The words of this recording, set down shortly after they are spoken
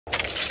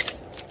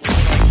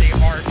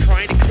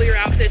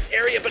out this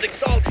area, but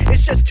Exalt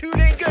is just too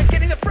dang good,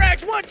 getting the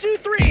frags. 1, 2,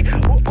 3.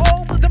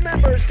 All of the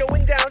members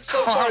going down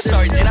so far. I'm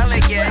sorry, did I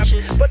make you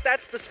anxious? But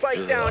that's the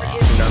spike down in.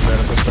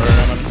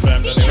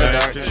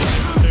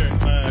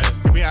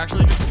 Can we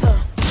actually just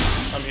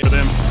to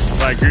them?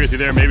 I agree with you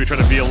there. Maybe try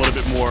to be a little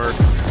bit more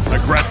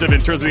aggressive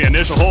in terms of the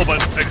initial hole,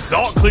 but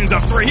Exalt cleans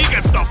up 3. He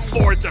gets the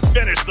 4th to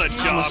finish the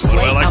job.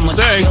 What I like to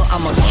say,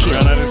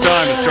 run out of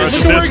time. It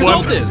starts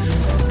with this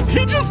one.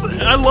 He just,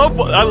 I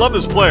love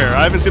this player.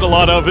 I haven't seen a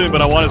lot of him,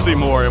 but I want to see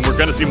more, and we're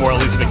going to see more at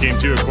least in the game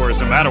 2, of course,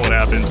 no matter what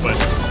happens. But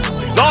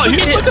Exalt, look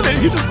at it.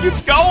 He just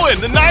keeps going.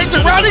 The Knights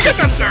are running at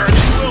the 3rd.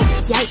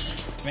 Yikes.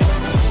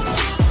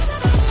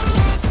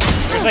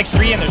 There's like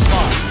 3 in their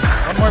spawn.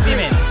 One more B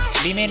main.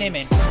 B main, A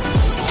main.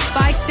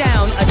 Spike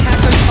down,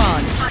 attacker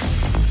spawn.